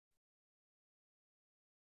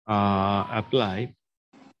apply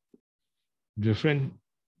different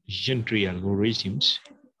decision tree algorithms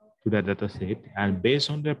to the data set, and based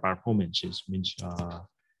on their performances, means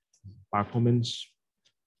performance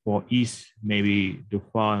for each maybe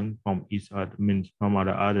different from each other, means from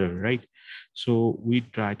other, right? So we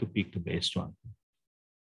try to pick the best one.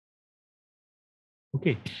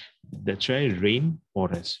 Okay, that's why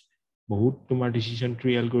rainforest. Bahut tomar decision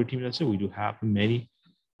tree algorithms also, we do have many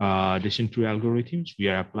decision tree algorithms. We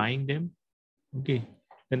are applying them. Okay,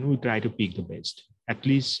 then we try to pick the best, at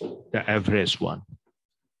least the average one.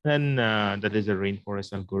 And that is a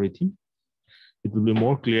rainforest algorithm. It will be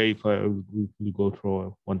more clear if we go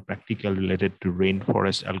through one practical related to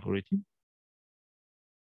rainforest algorithm.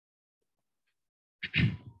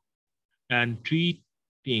 And three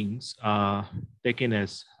things are taken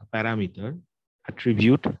as a parameter: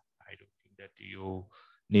 attribute. I don't think that you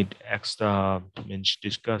need extra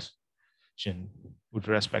discussion with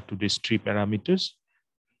respect to these three parameters: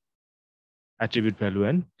 attribute value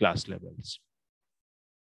and class levels.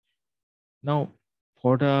 Now,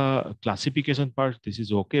 for the classification part, this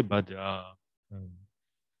is okay, but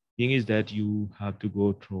thing is that you have to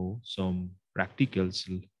go through some practicals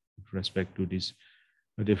with respect to these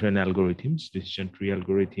different algorithms: decision tree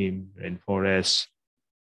algorithm, rainforest,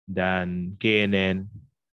 then KNN,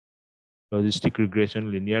 logistic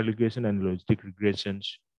regression, linear regression, and logistic regressions.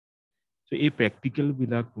 So, a practical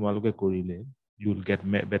bilak tumaloke korile, you will get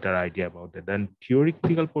better idea about that. Then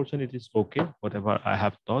theoretical portion, it is okay. Whatever I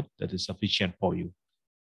have taught, that is sufficient for you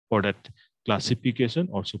for that classification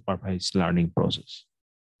or supervised learning process.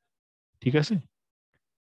 ঠিক আছে?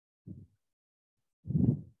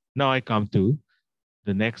 Now I come to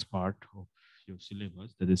the next part of your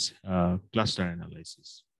syllabus, that is cluster analysis.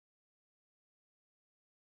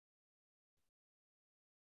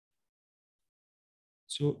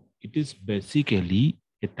 So it is basically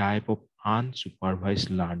a type of unsupervised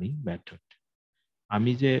learning method.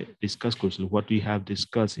 আমি যে discuss করছিল, what we have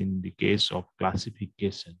discussed in the case of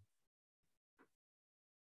classification,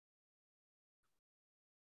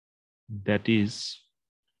 that is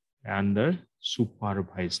under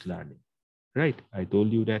supervised learning, right? I told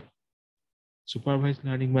you that supervised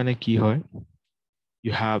learning মানে কি হয়?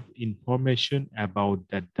 You have information about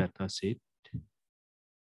that data set.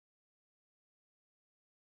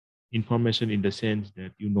 Information in the sense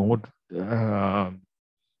that you know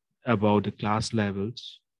about the class levels.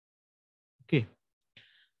 Okay.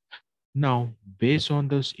 Now, based on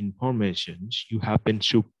those informations, you have been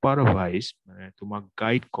supervised,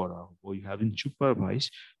 guide kora, or you have been supervised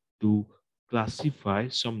to classify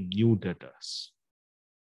some new data.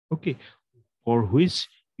 Okay. For which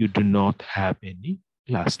you do not have any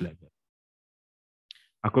class level.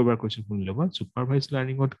 Akobar question level, supervised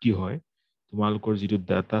learning what ki hoy? তোমালোকৰ যিটো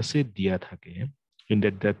data set দিয়া থাকে, in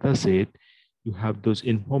that data set you have those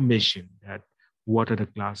information that what are the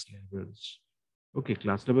class levels. Okay,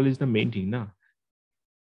 class level is the main thing na.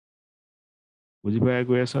 বুজি পাই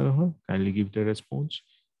গৈ আছা নহয়? Kindly give the response.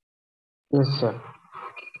 Yes sir.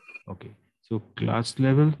 Okay, so class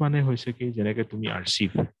level মানে হৈছে কি, যেনেকে তুমি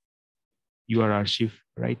archive, you are archive,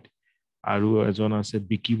 right? আৰু এজন আছে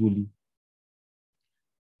বিকি বুলি,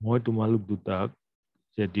 মই তোমালোক দুটাক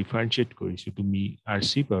যে differentiate কৰিছো, তুমি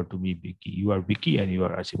archive আৰু তুমি বিকি. You are Vicky and you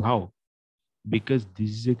are archive. How? Because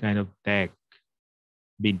this is a kind of tag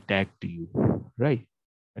being tagged to you, right?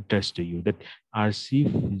 Attached to you. That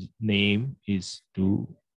archive name is to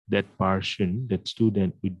that person, that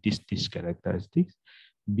student with this characteristics.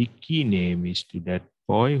 Vicky name is to that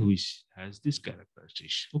boy who has this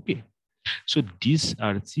characteristics. Okay. So these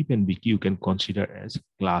archive and Vicky you can consider as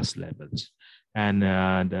class levels. And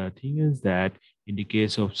the thing is that in the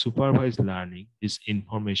case of supervised learning, this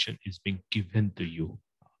information is being given to you.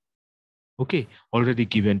 Okay, already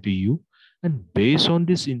given to you. And based on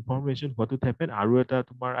this information, what would happen?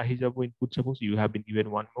 Input, suppose you have been given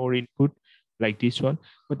one more input like this one,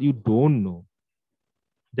 but you don't know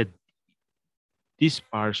that this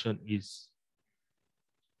person is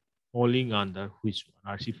falling under which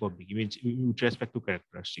one. RC4 Biki means with respect to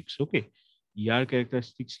characteristics. Okay, ER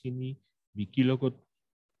characteristics kini Biki logot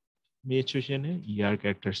match hoise, ER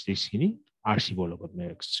characteristics kini RC4 logot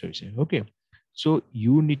match hoise. Okay, so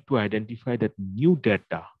you need to identify that new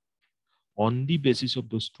data on the basis of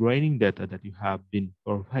those training data that you have been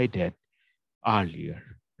provided earlier,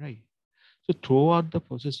 right? So throughout the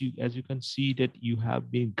process, as you can see that you have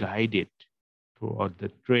been guided throughout the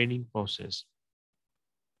training process.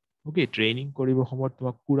 Okay, training koribo somot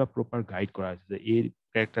tomak pura proper guide kora ase a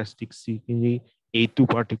characteristics a to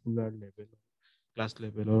particular level, class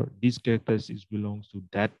level, or these characteristics belongs to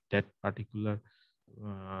that particular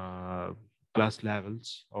class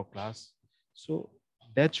levels or class. So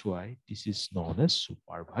that's why this is known as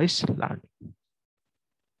supervised learning.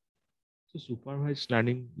 So supervised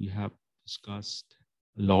learning, we have discussed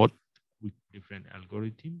a lot with different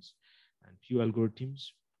algorithms, and few algorithms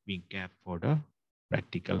being kept for the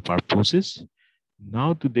practical purposes.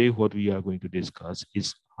 Now today what we are going to discuss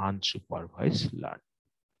is unsupervised learning.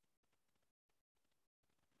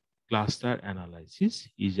 Cluster analysis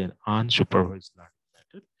is an unsupervised learning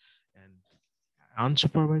method, and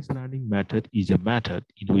unsupervised learning method is a method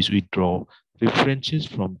in which we draw references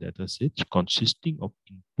from datasets consisting of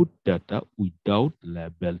input data without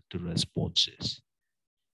labeled responses.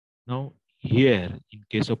 Now, here, in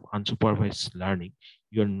case of unsupervised learning,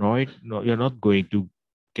 you're not going to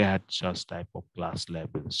get such type of class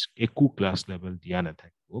levels. Eku class level diya na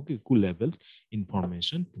thake. Okay, eku level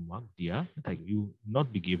information tumak diya na thake. You will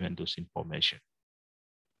not be given those information.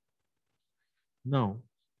 Now,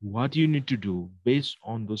 what you need to do based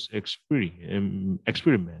on those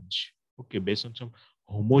experiments, okay, based on some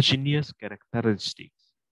homogeneous characteristics.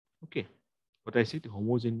 Okay, what I said,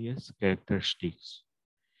 homogeneous characteristics.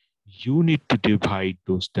 You need to divide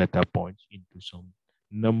those data points into some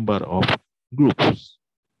number of groups.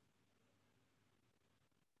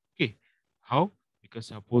 Okay, how? Because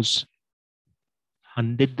suppose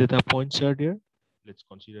 100 data points are there. Let's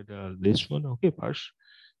consider this one. Okay, first.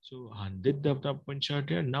 So 100 data points are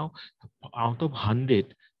there. Now, out of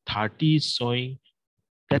 100, 30 is showing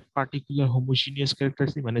that particular homogeneous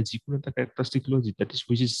characteristic, characteristic that is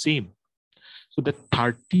which is same. So that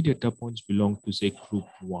 30 data points belong to say group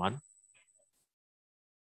 1.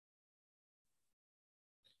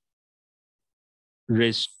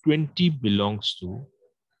 Rest 20 belongs to,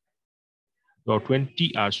 or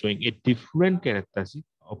 20 are showing a different characteristic,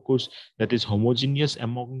 of course, that is homogeneous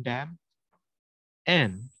among them,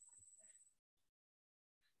 and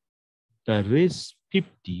the rest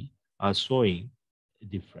 50 are showing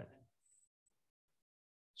different.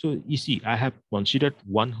 So you see, I have considered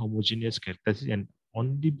one homogeneous characteristic, and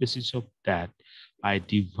on the basis of that, I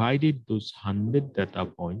divided those 100 data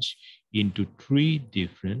points into 3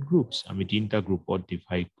 different groups. I mean, tinta group or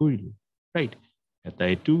divide korilu, right? Eta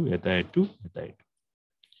etu, eta etu, eta etu.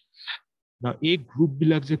 Now, a group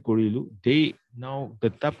bilak je korilu, they now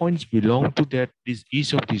data points belong to that.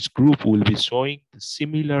 Each of these group will be showing the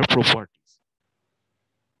similar properties,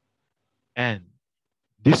 and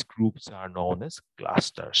these groups are known as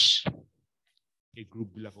clusters. A group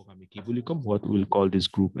bilak kami ki boli kom, what we will call this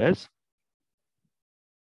group as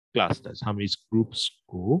clusters. हम इस groups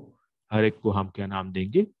को हर एक को हम क्या नाम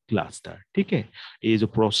देंगे cluster. ठीक है, ये जो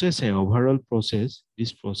process है overall process,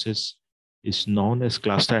 this process is known as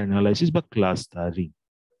cluster analysis by clustering.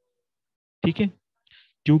 ठीक है,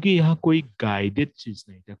 क्योंकि यहाँ कोई गाइडेड चीज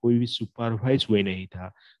नहीं था, कोई भी सुपरवाइज वे नहीं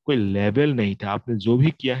था, कोई लेवल नहीं था, आपने जो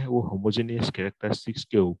भी किया है वो होमोजेनियस कैरेक्टरिस्टिक्स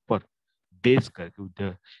के ऊपर बेस करके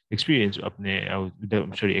द एक्सपीरियंस अपने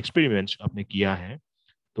एक्सपेरिमेंट्स आपने किया है,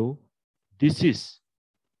 तो this is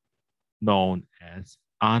known as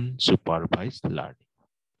unsupervised learning.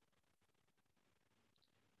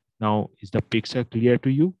 Now, is the picture clear to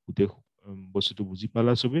you? বস্তুটো বুজি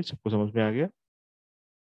পালা সবে? सबको समझ में आ गया?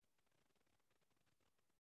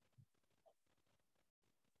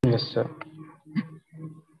 Yes, sir.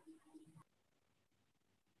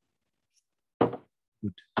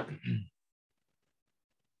 Good.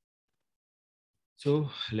 So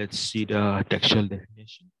let's see the textual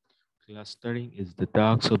definition. Clustering is the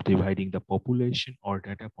task of dividing the population or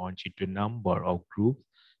data points into a number of groups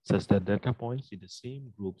such that data points in the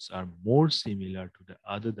same groups are more similar to the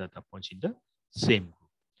other data points in the same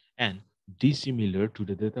group and dissimilar to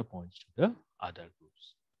the data points to the other groups.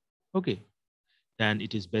 Okay, then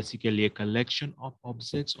it is basically a collection of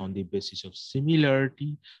objects on the basis of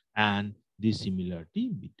similarity and dissimilarity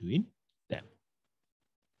between them.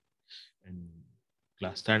 And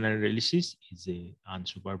cluster analysis is a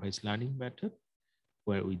unsupervised learning method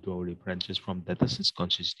where we draw references from datasets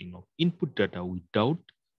consisting of input data without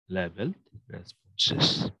labeled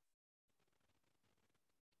responses.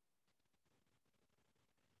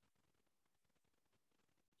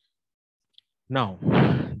 Now,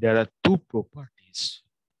 there are 2 properties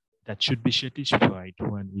that should be satisfied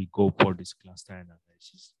when we go for this cluster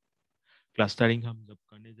analysis. Clustering हम जब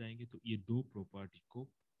करने जाएंगे तो ये 2 property को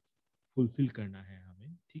fulfill करना है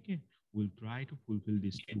हमें, ठीक है? We'll try to fulfill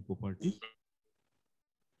these 2 properties.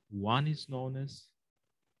 One is known as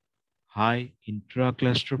high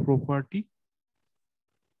intra-cluster property,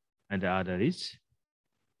 and the other is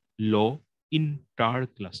low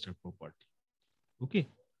inter-cluster property. Okay,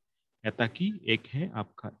 ऐता की एक है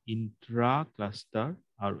आपका इंट्रा क्लस्टर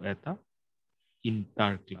और ऐता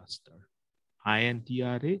inter cluster.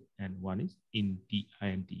 INTRA and one is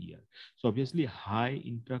INTER. So obviously high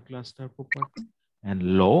intercluster property and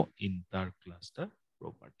low intercluster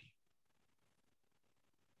property.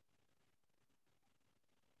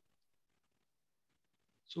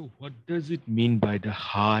 So what does it mean by the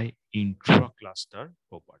high intracluster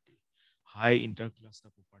property? High intercluster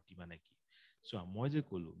property माने की? So मैं जो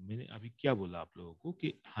बोलूँ मैंने अभी क्या बोला आप लोगों को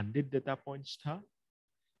कि 100 data points था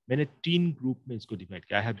मैंने 3 ग्रुप में इसको डिवाइड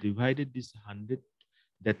किया I have divided this 100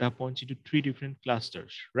 data points into 3 different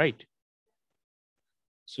clusters, right?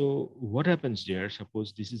 So what happens there?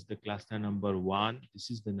 Suppose this is the cluster number 1, this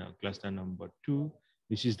is the cluster number 2,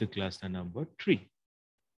 this is the cluster number 3.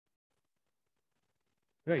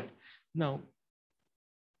 Right. Now,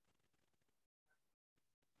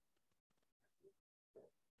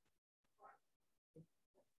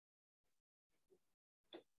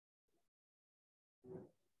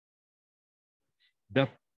 the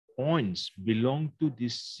points belong to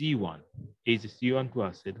this C1. As C1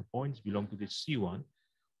 class, the points belong to this C1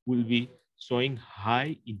 will be showing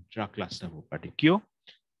high intra-cluster property. क्यों?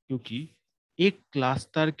 क्योंकि एक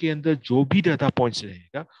cluster के अंदर जो भी data points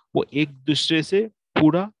रहेगा वो एक दूसरे से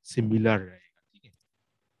पूरा सिमिलर रहेगा, ठीक है?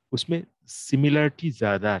 उसमें सिमिलरिटी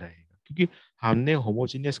ज्यादा रहेगा क्योंकि हमने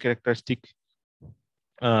होमोजेनियस कैरेक्टरिस्टिक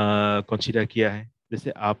कंसीडर किया है.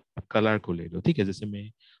 जैसे आप कलर को ले लो, ठीक है? जैसे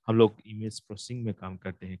हम लोग इमेज प्रोसेसिंग में काम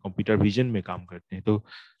करते हैं, कंप्यूटर विजन में काम करते हैं, तो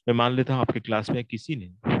मैं मान लेता हूँ आपके क्लास में किसी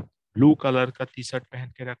ने ब्लू कलर का टी शर्ट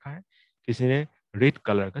पहन के रखा है, किसी ने रेड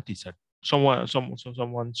कलर का T shirt.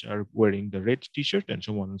 Someone are wearing the red t-shirt and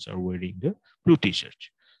someone else are wearing the blue t-shirt.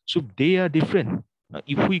 So they are different.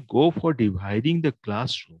 If we go for dividing the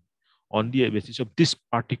classroom on the basis of this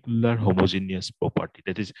particular homogeneous property,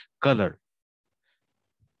 that is color,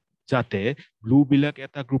 যাতে blue বিলাক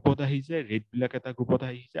এটা গ্ৰুপত আহি যায়, red বিলাক এটা গ্ৰুপত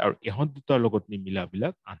আহি যায়, আৰু ইহঁত দুটাৰ লগত নিমিলা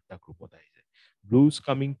বিলাক আনটা গ্ৰুপত আহি যায়. Blues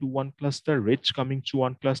coming to one cluster, reds coming to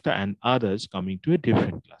one cluster, and others coming to a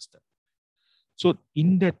different cluster. So in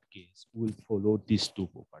that case, we'll follow these two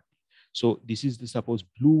property. So this is the suppose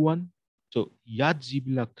blue one. So ইয়াত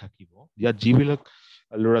যিবিলাক থাকিব, ইয়াত যিবিলাক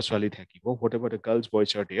ল'ৰা ছোৱালী থাকিব, whatever the girls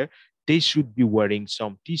boys are there, they should be wearing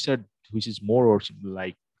some t-shirt which is more or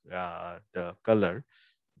like the color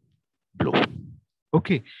blue.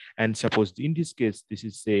 Okay, and suppose in this case this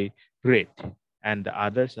is say red and the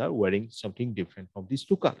others are wearing something different from these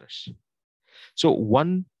two colors. So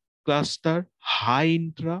one cluster high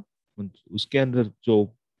intra, उसके अंदर जो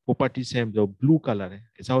properties है जो blue colour है,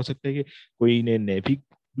 ऐसा हो सकता है कि कोई ने नेवी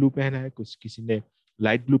ब्लू पहना है, कुछ किसी ने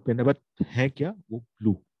लाइट ब्लू पहना, बट है क्या वो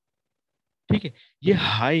ब्लू, ठीक है? ये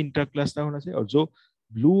हाई इंटर क्लस्टर होना चाहिए. और जो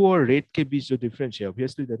ब्लू और रेड के बीच जो डिफरेंस है,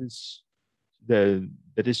 obviously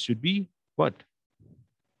that is should be what?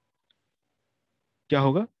 क्या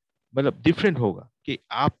होगा? मतलब डिफरेंट होगा कि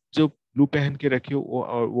आप जो ब्लू पहन के रखे हो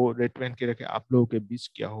और वो रेड पहन के रखे, आप लोगों के बीच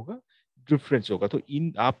क्या होगा? डिफरेंस होगा. तो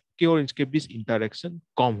इन आपके और इसके बीच इंटरेक्शन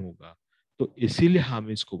कम होगा, तो इसीलिए हम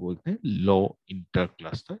इसको बोलते हैं लो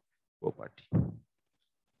इंटरक्लस्टर property.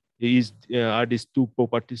 Are these two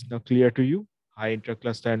properties now clear to you? High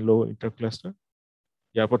intercluster and low intercluster.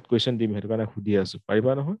 ইয়াৰ ওপৰত কুৱেশ্যন দিম, সেইটো কাৰণে সুধি আছো,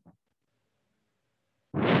 পাৰিবা নহয়?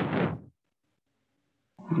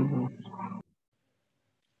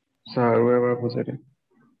 আৰু এবাৰ বুজাই দিম.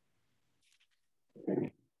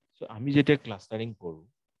 So আমি যেতিয়া ক্লাষ্টাৰিং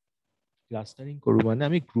কৰো মানে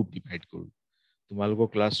আমি গ্ৰুপ ডিভাইড কৰো. তোমালোকৰ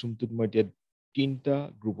ক্লাছৰুমটোত মই এতিয়া 3টা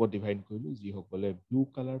গ্ৰুপত ডিভাইড কৰিলো, যিসকলে ব্লু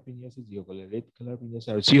কালাৰ পিন্ধি আছে, যিসকলে ৰেড কালাৰ পিন্ধি আছে,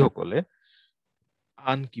 আৰু যিসকলে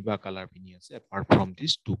আন কিবা কালাৰ পিন্ধি আছে apart from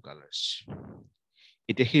these two colors.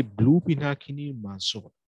 এতিয়া সেই ব্লু পিন্ধাখিনিৰ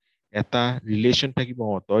মাজত এটা ৰিলেশ্যন থাকিব,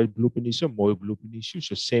 তই ব্লু পিন্ধিছ, মই blue পিন্ধিছো,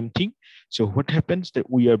 so same thing. So what happens that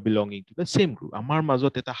we are belonging to the same group. আমাৰ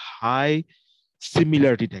মাজত এটা হাই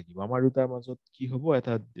সিমিলাৰিটি থাকিব, আমাৰ দুটাৰ মাজত কি হ'ব,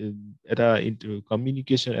 এটা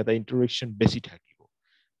কমিউনিকেশ্যন, এটা ইন্টাৰেকশ্যন বেছি থাকিব.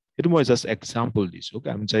 সেইটো মই জাষ্ট এক্সাম্পল দিছো.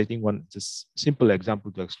 Okay, I'm citing one just simple example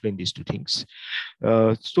to explain these two things.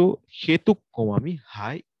 So Hetuk কম আমি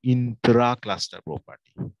হাই ইন্ট্ৰা ক্লাষ্টাৰ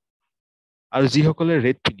প্ৰপাৰ্টি. আৰু যিসকলে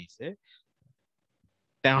ৰেড পিন্ধিছে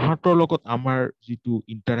তাহাঁতৰ লগত আমাৰ যিটো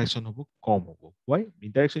ইন্টাৰেকশ্যন হ'ব কম হ'ব. Why?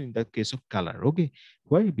 Interaction in the case of color. Okay,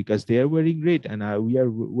 why? Because they are wearing red and we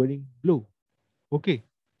are wearing blue. Okay,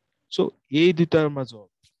 so এই দুটাৰ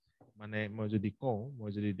মাজত মানে মই যদি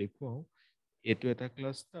দেখুৱাও এইটো এটা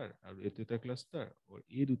ক্লাষ্টাৰ আৰু এইটো এটা ক্লাষ্টাৰ, আৰু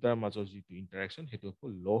এই দুটাৰ মাজত যিটো ইন্টাৰেকশ্যন সেইটো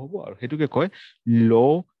ল হ'ব, আৰু সেইটোকে কয় ল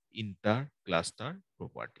ইণ্টাৰ ক্লাষ্টাৰ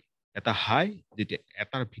প্ৰপাৰ্টি. এটা হাই যেতিয়া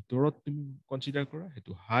এটাৰ ভিতৰত তুমি কনচিডাৰ কৰা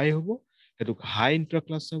সেইটো হাই হ'ব, হেতুক হাই ইন্টাৰ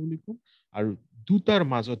ক্লাষ্টাৰ বুলি কম আৰু দুটাৰ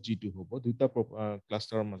মাজত যেটো হ'ব দুটা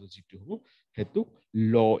ক্লাষ্টাৰৰ মাজত যেটো হ'ব হেতুক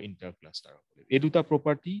ল ইন্টাৰ ক্লাষ্টাৰ হ'ব এই দুটা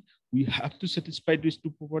property we have to satisfy these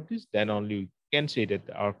two properties then only we can say that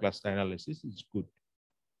our cluster analysis is good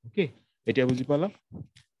okay এতিয়া বুজি পালা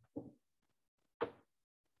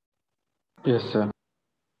Yes, sir.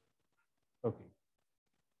 okay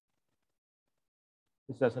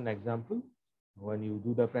this is an example when you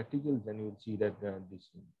do the practical then you will see that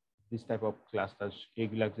this type of clusters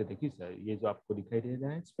एक लग से देखिए sir ये जो आपको दिखाई दे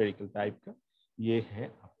रहा है spherical type का ये है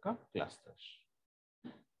आपका clusters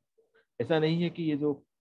ऐसा नहीं है कि ये जो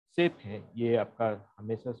शेप है ये आपका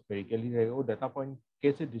हमेशा स्फेरिकल ही रहेगा वो डाटा पॉइंट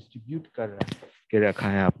कैसे डिस्ट्रीब्यूट कर रहा है के रखा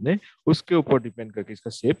है आपने उसके ऊपर डिपेंड करके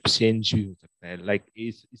इसका शेप चेंज भी हो सकता है लाइक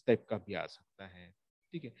इस टाइप का भी आ सकता है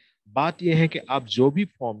ठीक है बात ये है कि आप जो भी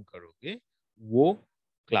फॉर्म करोगे वो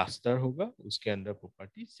क्लस्टर होगा उसके अंदर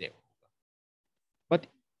प्रॉपर्टी सेव होगा but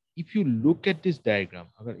if you look at this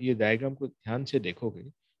diagram अगर ये डायग्राम को ध्यान से देखोगे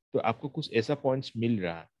तो आपको कुछ ऐसा पॉइंट्स मिल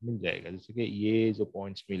जाएगा जैसे कि ये जो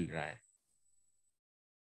पॉइंट्स मिल रहा है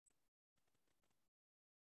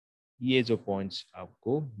ये जो पॉइंट्स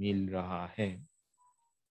आपको मिल रहा है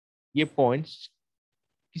ये पॉइंट्स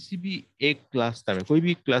किसी भी एक क्लस्टर में कोई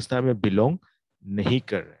भी क्लस्टर में बिलोंग नहीं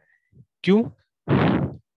कर रहे हैं क्यों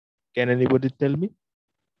can anybody tell me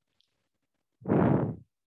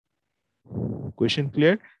question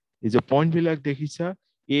clear ये जो पॉइंट বিলাক দেখিছা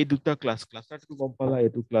এই দুটা ক্লাস্টার টু গম পালা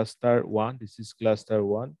এটো cluster 1 this is cluster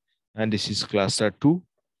 1 and this is cluster 2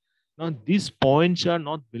 now these points are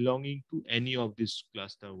not belonging to any of this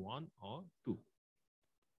cluster 1 or 2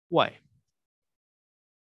 why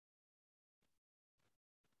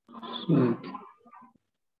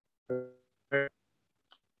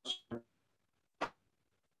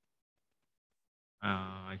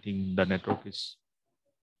I think the network is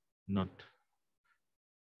not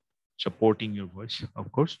supporting your voice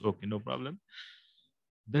of course okay no problem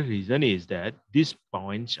the reason is that these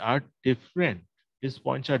points are different these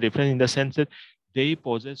points are different in the sense that they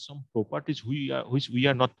possess some properties which we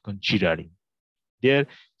are not considering they are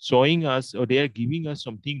showing us or they are giving us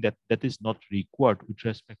something that is not required with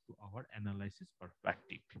respect to our analysis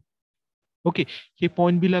perspective okay ये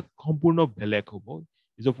point बिला संपूर्ण बेलेग होगा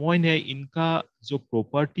जो point है इनका जो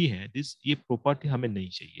property है this ये property हमें नहीं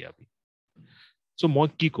चाहिए अभी so मैं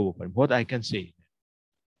की को पर what I can say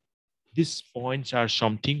these points are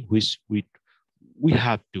something which we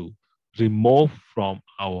have to remove from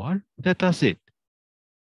our data set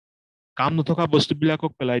काम नथका वस्तु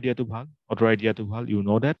बिलाকক पेलाई दियातो भाग अतराई दियातो भाग you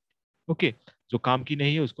know that okay जो काम की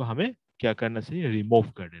नहीं है उसको हमें क्या करना चाहिए रिमूव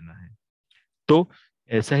कर देना है तो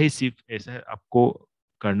ऐसा ही सिर्फ ऐसा आपको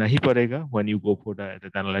करना ही पड़ेगा when you go for the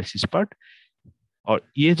data analysis part और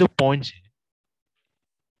ये जो points है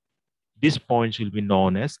these points will be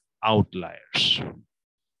known as outliers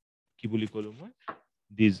কি বুলি কলো মই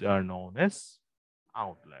these are known as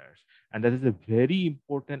outliers and that is a very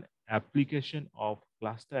important application of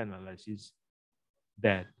cluster analysis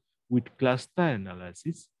that with cluster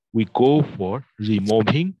analysis we go for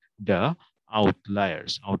removing the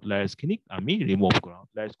outliers खिनिक आमी remove करो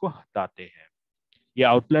outliers को हटाते हैं ये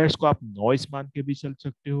outliers को आप नॉइस मान के भी चल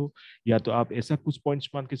सकते हो या तो आप ऐसा कुछ पॉइंट्स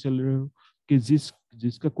मान के चल रहे हो कि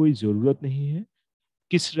जिसका कोई जरूरत नहीं है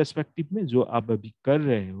किस रेस्पेक्टिव में जो आप अभी कर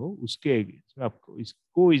रहे हो उसके में आपको इसको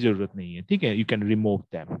कोई जरूरत नहीं है ठीक है you can remove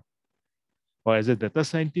them or as a data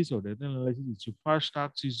scientist or data analyst your first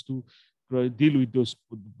task is to deal with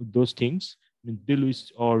those things deal with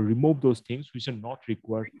or remove those things which are not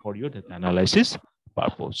required for your data analysis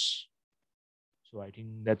purpose so I think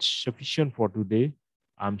that's sufficient for today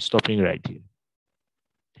I'm stopping right here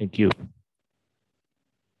thank you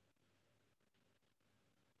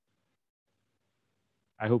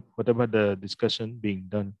I hope whatever the discussion being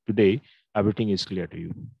done today everything is clear to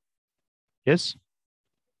you yes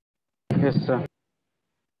Yes, sir.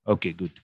 okay good